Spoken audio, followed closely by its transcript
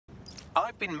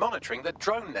I've been monitoring the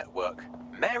drone network.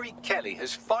 Mary Kelly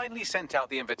has finally sent out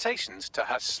the invitations to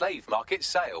her slave market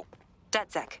sale.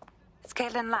 DedSec, it's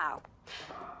Caitlin Lau.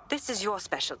 This is your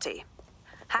specialty.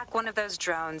 Hack one of those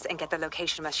drones and get the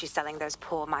location where she's selling those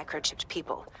poor microchipped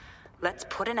people. Let's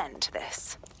put an end to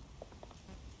this.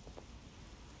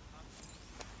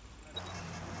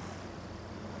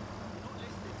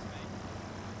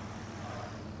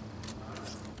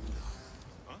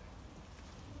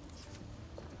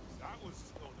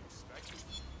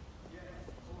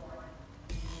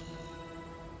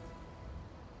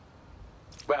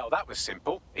 Well, that was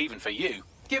simple, even for you.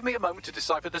 Give me a moment to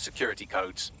decipher the security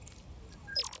codes.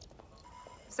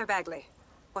 So Bagley,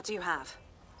 what do you have?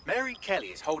 Mary Kelly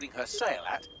is holding her sale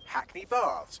at Hackney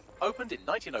Baths. Opened in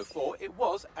 1904, it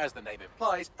was, as the name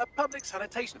implies, a public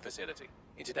sanitation facility.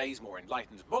 In today's more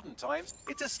enlightened modern times,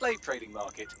 it's a slave trading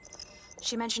market.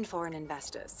 She mentioned foreign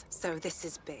investors, so this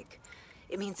is big.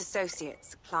 It means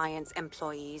associates, clients,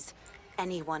 employees,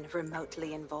 anyone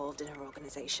remotely involved in her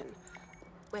organization.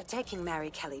 We're taking Mary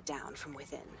Kelly down from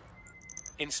within.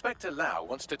 Inspector Lau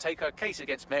wants to take her case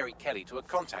against Mary Kelly to a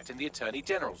contact in the Attorney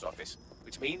General's office,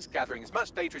 which means gathering as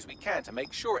much data as we can to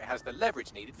make sure it has the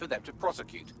leverage needed for them to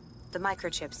prosecute. The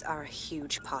microchips are a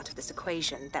huge part of this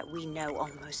equation that we know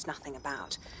almost nothing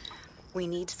about. We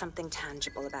need something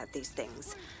tangible about these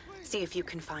things. See if you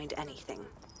can find anything.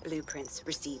 Blueprints,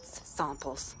 receipts,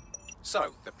 samples.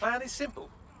 So, the plan is simple.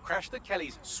 Crash the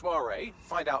Kellys' soiree,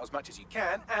 find out as much as you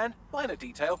can, and, minor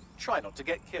detail, try not to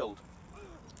get killed.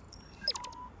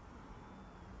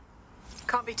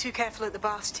 Can't be too careful at the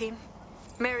Baths team.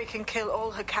 Mary can kill all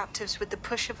her captives with the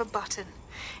push of a button.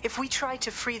 If we try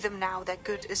to free them now, they're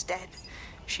good as dead.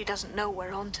 She doesn't know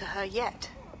we're on to her yet.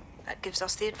 That gives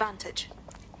us the advantage.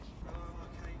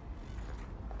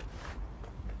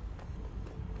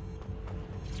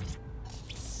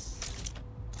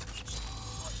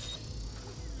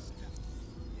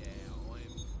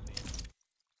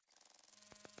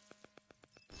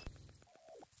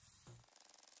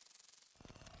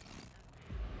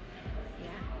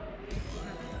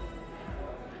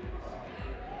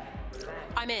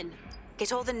 I'm in.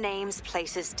 Get all the names,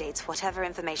 places, dates, whatever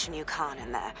information you can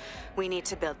in there. We need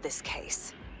to build this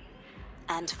case.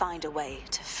 And find a way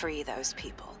to free those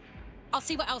people. I'll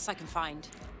see what else I can find.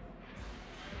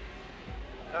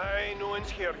 Aye, no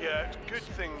one's here yet. Good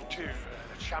thing, too.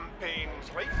 The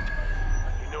champagne's late.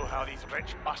 You know how these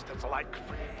rich bastards like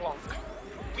free plonk.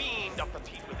 Fiend up the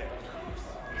teeth with it.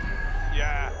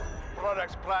 Yeah,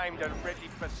 products primed and ready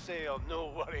for sale,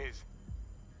 no worries.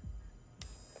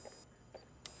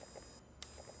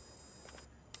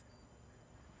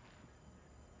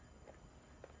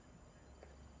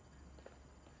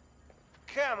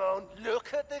 Come on,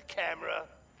 look at the camera.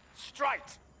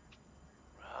 Straight.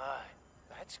 Right,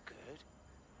 that's good.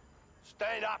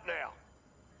 Stand up now,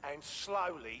 and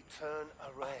slowly turn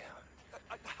around.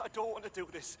 I don't want to do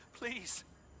this, please.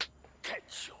 Get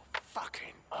your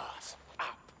fucking ass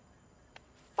up.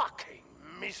 Fucking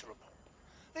miserable.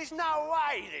 There's no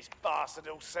way this bastard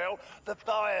will sell. The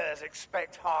buyers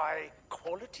expect high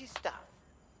quality stuff.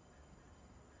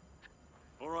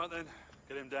 All right then,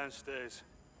 get him downstairs.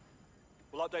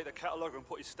 We'll update the catalogue and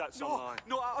put his stats online.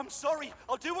 No, I'm sorry.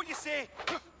 I'll do what you say.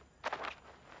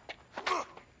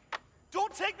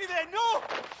 Don't take me there, no!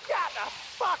 Shut the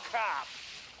fuck up!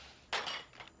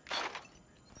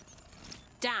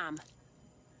 Damn.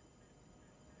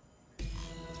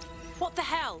 What the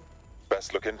hell?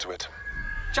 Best look into it.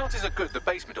 Chances are good the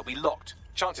basement will be locked.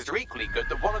 Chances are equally good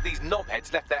that one of these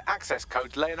knobheads left their access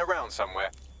codes laying around somewhere.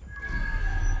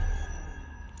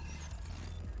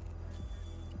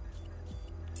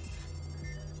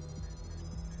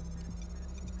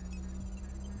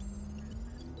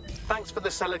 Thanks for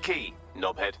the cellar key,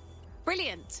 knobhead.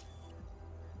 Brilliant.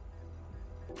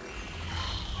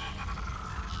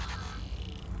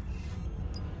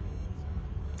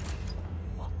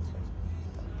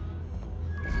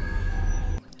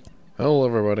 Hello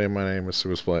everybody, my name is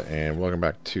Tubasplat and welcome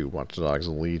back to Watch Dogs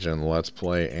Legion Let's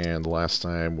Play. And last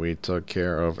time we took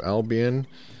care of Albion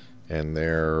and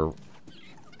their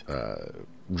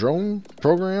drone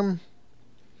program,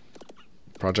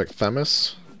 Project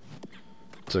Themis.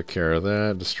 Took care of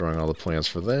that, destroying all the plans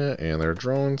for that and their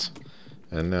drones.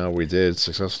 And now we did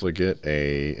successfully get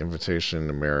a invitation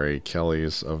to Mary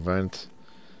Kelly's event.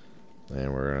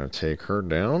 And we're going to take her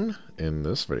down in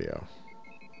this video.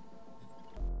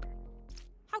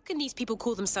 How can these people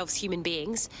call themselves human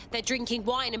beings? They're drinking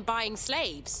wine and buying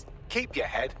slaves. Keep your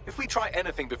head. If we try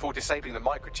anything before disabling the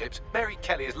microchips, Mary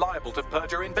Kelly is liable to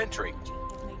purge her inventory.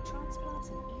 Have made transplants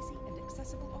an easy and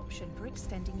accessible option for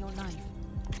extending your life.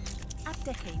 Add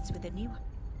decades with a new...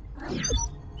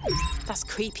 That's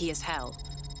creepy as hell.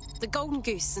 The Golden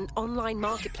Goose is an online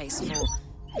marketplace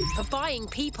for buying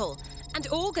people and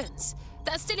organs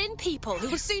that are still in people who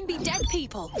will soon be dead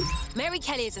people. Mary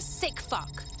Kelly is a sick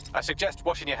fuck. I suggest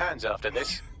washing your hands after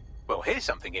this. Well, here's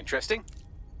something interesting.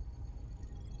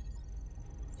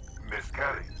 Miss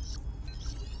Kelly,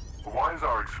 why is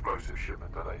our explosive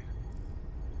shipment delayed?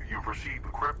 You've received the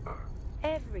crypto.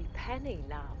 Every penny,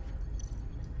 love.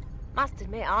 Must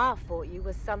admit, I thought you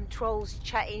was some trolls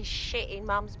chatting shit in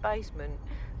Mum's basement.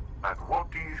 And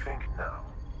what do you think now?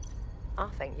 I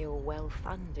think you're well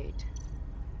funded.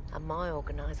 And my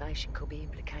organisation could be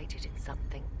implicated in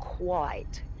something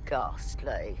quite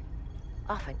ghastly.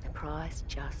 I think the price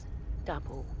just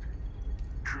doubled.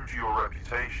 True to your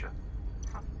reputation.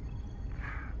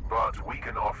 But we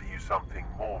can offer you something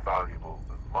more valuable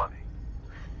than money.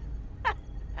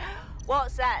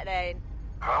 What's that then?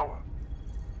 Power.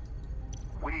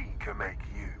 We can make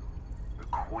you the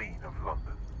Queen of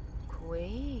London.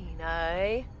 Queen,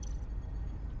 eh?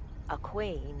 A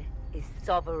queen is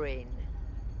sovereign,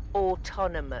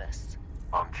 autonomous.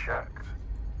 Unchecked.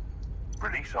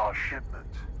 Release our shipment,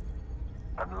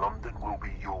 and London will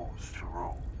be yours to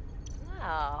rule. Oh,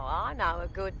 I know a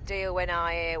good deal when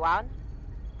I hear one.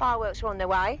 Fireworks are on their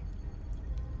way.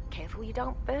 Careful you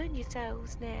don't burn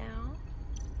yourselves now.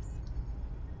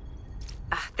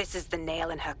 This is the nail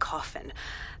in her coffin.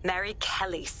 Mary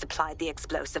Kelly supplied the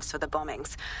explosives for the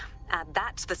bombings. Add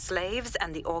that to the slaves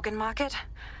and the organ market,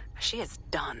 she is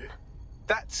done.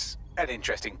 That's an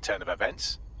interesting turn of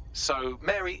events. So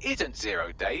Mary isn't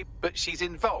Zero Day, but she's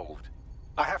involved.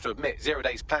 I have to admit, Zero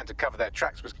Day's plan to cover their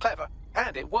tracks was clever,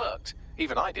 and it worked.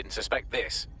 Even I didn't suspect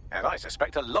this, and I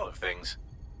suspect a lot of things.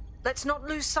 Let's not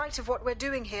lose sight of what we're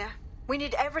doing here. We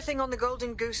need everything on the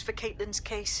Golden Goose for Caitlin's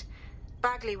case.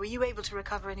 Bagley, were you able to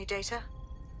recover any data?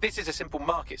 This is a simple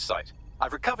market site.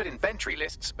 I've recovered inventory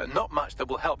lists, but not much that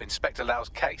will help Inspector Lau's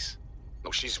case. No,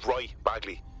 she's right,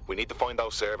 Bagley. We need to find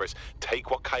those servers,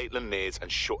 take what Caitlin needs,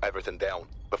 and shut everything down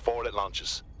before it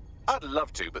launches. I'd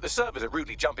love to, but the servers are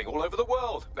rudely jumping all over the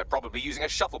world. They're probably using a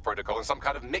shuffle protocol and some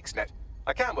kind of mixnet.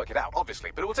 I can work it out,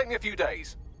 obviously, but it will take me a few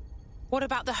days. What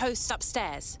about the host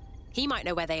upstairs? He might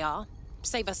know where they are.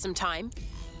 Save us some time.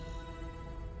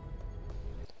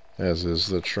 As is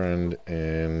the trend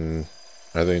in,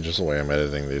 I think, just the way I'm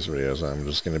editing these videos, I'm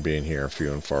just going to be in here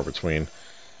few and far between.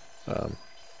 But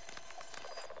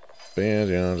yeah,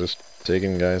 you know, just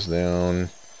taking guys down.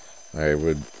 I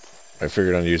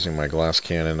figured on using my glass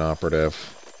cannon operative.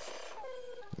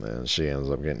 Then she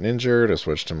ends up getting injured. I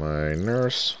switch to my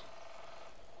nurse.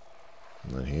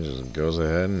 And then he just goes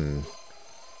ahead and,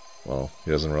 well,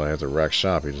 he doesn't really have to wreck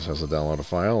shop. He just has to download a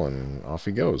file and off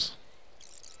he goes.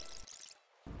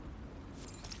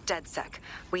 DedSec,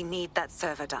 we need that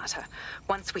server data.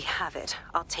 Once we have it,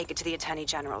 I'll take it to the Attorney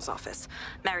General's office.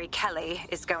 Mary Kelly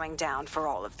is going down for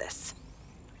all of this.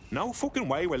 No fucking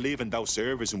way we're leaving those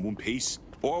servers in one piece,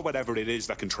 or whatever it is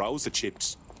that controls the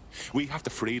chips. We have to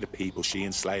free the people she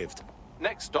enslaved.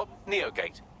 Next stop,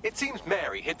 Neogate. It seems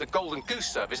Mary hid the Golden Goose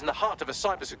service in the heart of a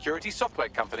cybersecurity software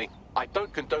company. I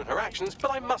don't condone her actions,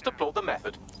 but I must applaud the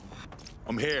method.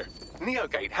 I'm here.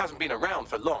 Neogate hasn't been around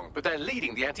for long, but they're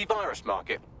leading the antivirus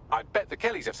market. I bet the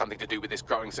Kellys have something to do with this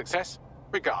growing success.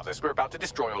 Regardless, we're about to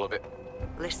destroy all of it.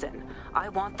 Listen, I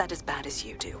want that as bad as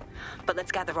you do. But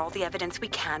let's gather all the evidence we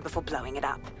can before blowing it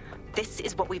up. This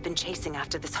is what we've been chasing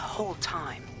after this whole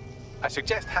time. I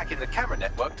suggest hacking the camera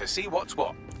network to see what's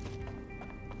what.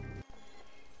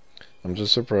 I'm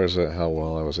just surprised at how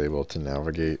well I was able to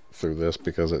navigate through this,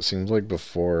 because it seems like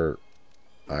before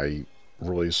I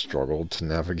really struggled to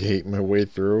navigate my way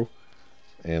through,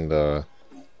 and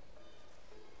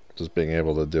just being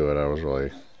able to do it, I was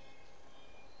really,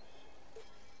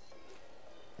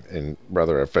 and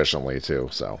rather efficiently too,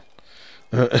 so.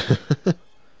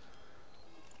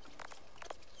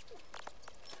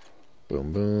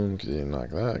 Boom, boom, can you knock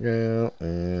that guy out,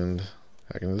 and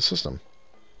hack into the system.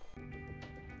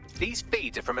 These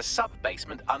feeds are from a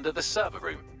sub-basement under the server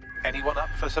room. Anyone up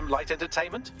for some light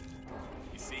entertainment?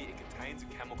 You see, it contains a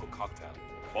chemical cocktail.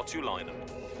 Botulinum,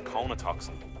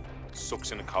 conotoxin,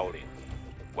 succinylcholine.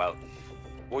 Well,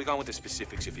 why go into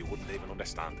specifics if you wouldn't even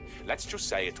understand? Let's just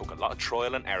say it took a lot of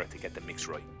trial and error to get the mix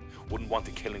right. Wouldn't want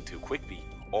to kill him too quickly,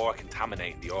 or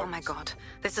contaminate the organs. Oh my god,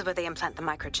 this is where they implant the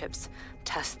microchips.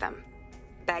 Test them.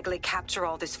 Bagley, capture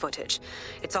all this footage.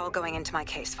 It's all going into my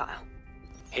case file.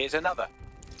 Here's another.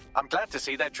 I'm glad to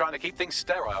see they're trying to keep things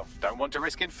sterile. Don't want to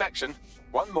risk infection.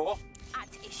 One more. At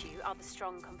issue are the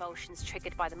strong convulsions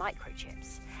triggered by the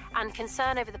microchips, and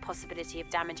concern over the possibility of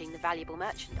damaging the valuable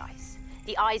merchandise,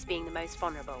 the eyes being the most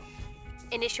vulnerable.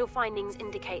 Initial findings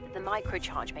indicate that the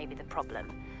microcharge may be the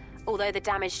problem. Although the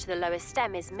damage to the lower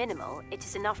stem is minimal, it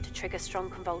is enough to trigger strong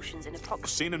convulsions in approximately I've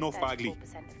seen enough, Bagley. 34%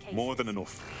 of cases. More than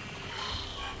enough.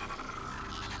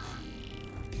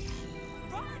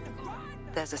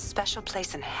 There's a special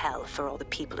place in hell for all the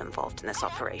people involved in this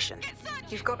operation.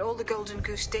 You've got all the Golden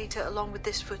Goose data along with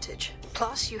this footage.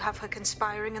 Plus, you have her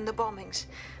conspiring and the bombings.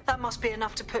 That must be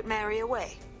enough to put Mary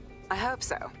away. I hope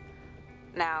so.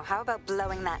 Now, how about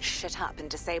blowing that shit up and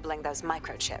disabling those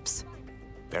microchips?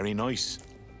 Very nice.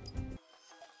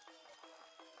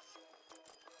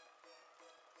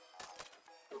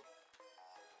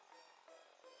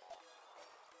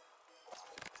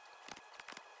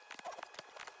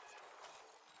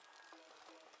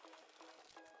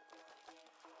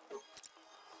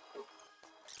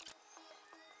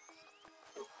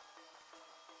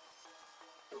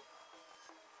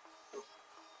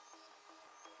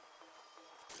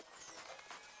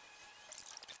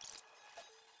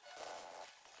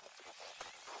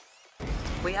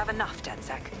 We have enough,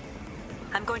 DedSec.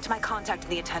 I'm going to my contact in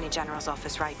the Attorney General's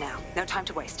office right now. No time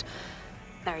to waste.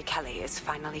 Mary Kelly is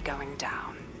finally going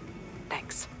down.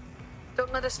 Thanks.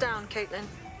 Don't let us down, Caitlin.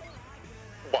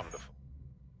 Wonderful.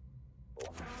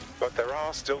 But there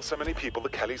are still so many people the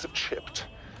Kellys have chipped.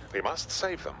 We must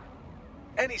save them.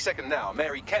 Any second now,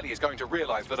 Mary Kelly is going to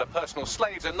realize that her personal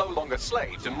slaves are no longer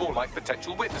slaves and more like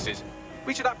potential witnesses.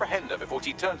 We should apprehend her before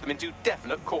she turns them into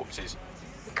definite corpses.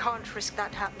 We can't risk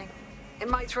that happening. It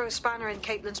might throw a spanner in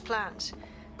Caitlin's plans.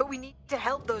 But we need to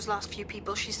help those last few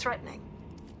people she's threatening.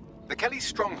 The Kelly's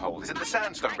stronghold is at the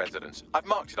Sandstone residence. I've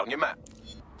marked it on your map.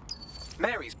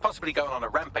 Mary's possibly going on a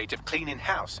rampage of cleaning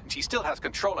house, and she still has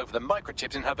control over the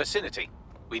microchips in her vicinity.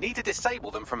 We need to disable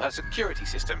them from her security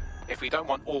system if we don't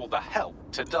want all the help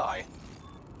to die.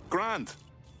 Grand.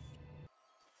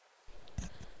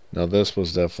 Now this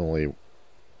was definitely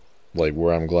like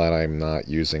where I'm glad I'm not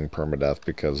using permadeath,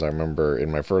 because I remember in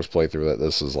my first playthrough that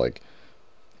this is like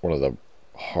one of the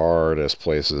hardest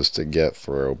places to get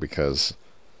through, because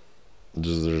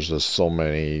there's just so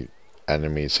many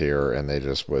enemies here and they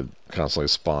just would constantly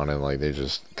spawn and like they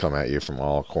just come at you from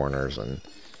all corners, and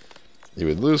you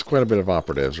would lose quite a bit of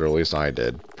operatives, or at least I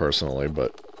did personally,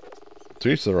 but to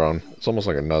each their own. It's almost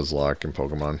like a Nuzlocke in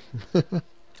Pokemon.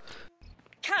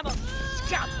 Come on,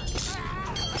 scum!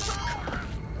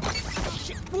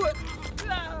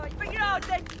 Bring it on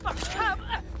then, come!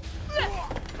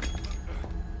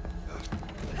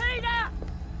 Peter!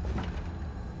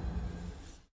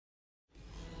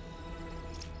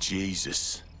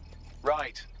 Jesus.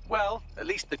 Right. Well, at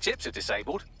least the chips are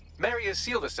disabled. Mary has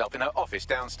sealed herself in her office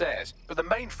downstairs, but the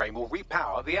mainframe will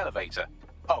repower the elevator.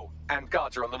 Oh, and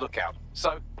guards are on the lookout,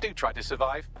 so do try to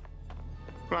survive.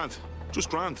 Grand. Just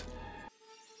grand.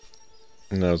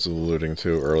 And I was alluding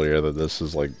to earlier that this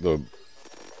is like the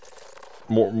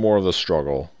more of the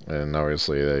struggle, and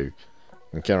obviously they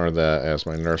encountered that as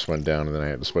my nurse went down, and then I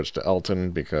had to switch to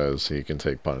Elton because he can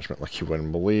take punishment like you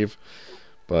wouldn't believe.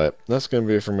 But that's going to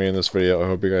be it for me in this video. I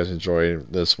hope you guys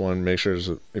enjoyed this one. Make sure,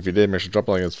 if you did, make sure to drop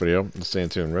a like on this video and stay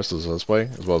tuned for the rest of this Let's Play,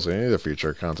 as well as any other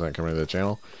future content coming to the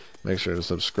channel. Make sure to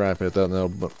subscribe, hit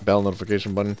that bell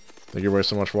notification button. Thank you guys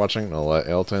so much for watching, and I'll let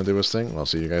Elton do his thing, and I'll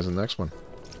see you guys in the next one.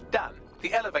 Done.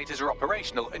 The elevators are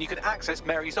operational, and you can access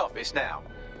Mary's office now.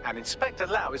 And Inspector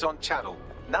Lau is on channel.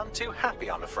 None too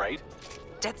happy, I'm afraid.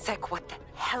 DedSec, what the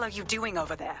hell are you doing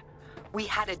over there? We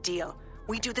had a deal.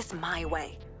 We do this my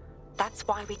way. That's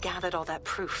why we gathered all that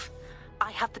proof. I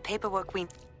have the paperwork we...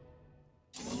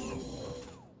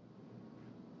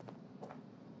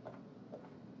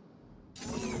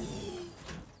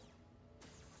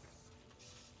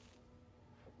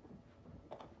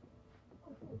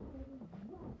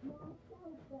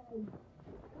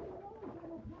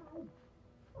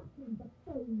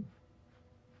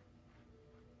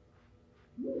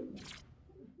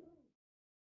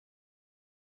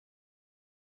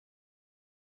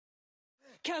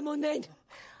 Come on then.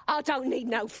 I don't need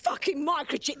no fucking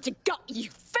microchip to gut you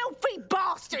filthy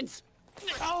bastards!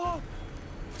 Oh.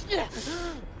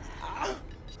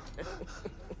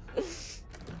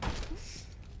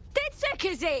 DedSec,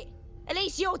 is it? At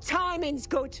least your timing's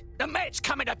good. The Met's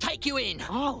coming to take you in.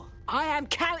 Oh, I am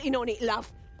counting on it,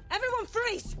 love. Everyone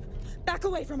freeze! Back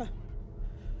away from her.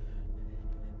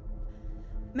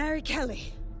 Mary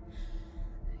Kelly,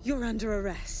 you're under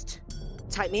arrest.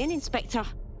 Take me in, Inspector.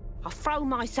 I'll throw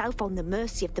myself on the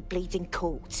mercy of the bleeding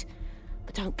court.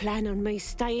 But don't plan on me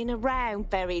staying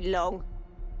around very long.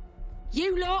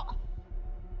 You lot!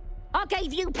 I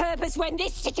gave you purpose when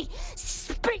this city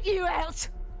spit you out!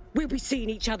 We'll be seeing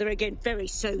each other again very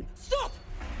soon. Stop!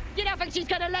 You don't think she's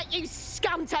gonna let you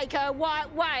scum take her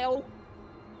white whale?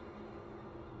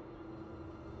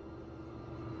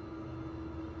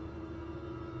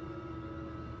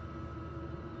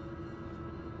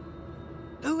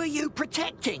 Who are you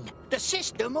protecting? The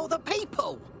system or the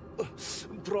people?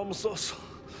 Promise us.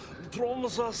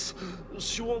 Promise us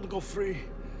she won't go free.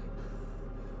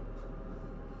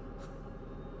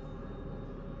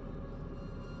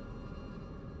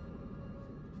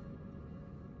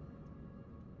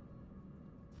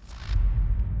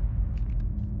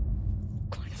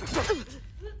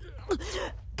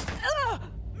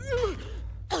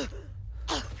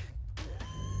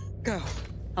 Go.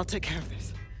 I'll take care of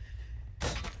this.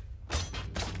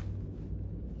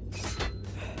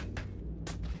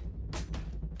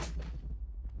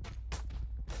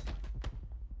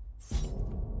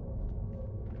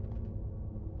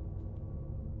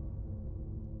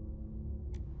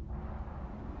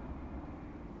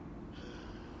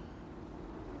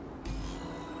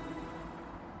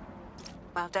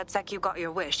 Well, DedSec, you got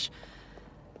your wish.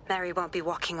 Mary won't be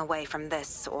walking away from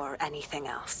this or anything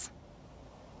else.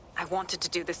 I wanted to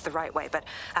do this the right way, but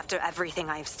after everything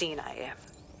I've seen,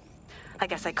 I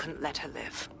guess I couldn't let her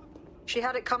live. She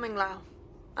had it coming, Lau.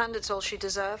 And it's all she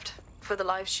deserved. For the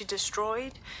lives she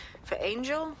destroyed, for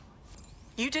Angel.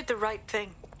 You did the right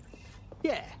thing.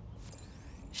 Yeah.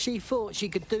 She thought she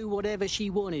could do whatever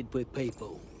she wanted with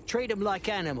people. Treat them like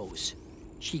animals.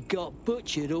 She got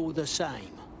butchered all the same.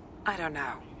 I don't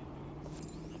know.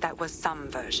 That was some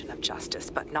version of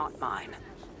justice, but not mine.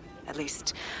 At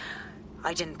least,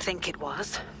 I didn't think it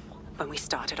was when we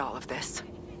started all of this.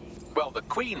 Well, the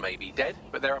Queen may be dead,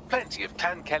 but there are plenty of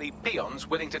Clan Kelly peons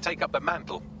willing to take up the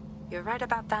mantle. You're right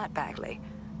about that, Bagley.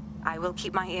 I will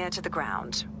keep my ear to the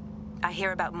ground. I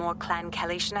hear about more Clan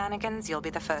Kelly shenanigans, you'll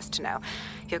be the first to know.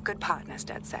 You're good partners,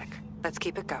 DedSec. Let's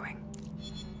keep it going.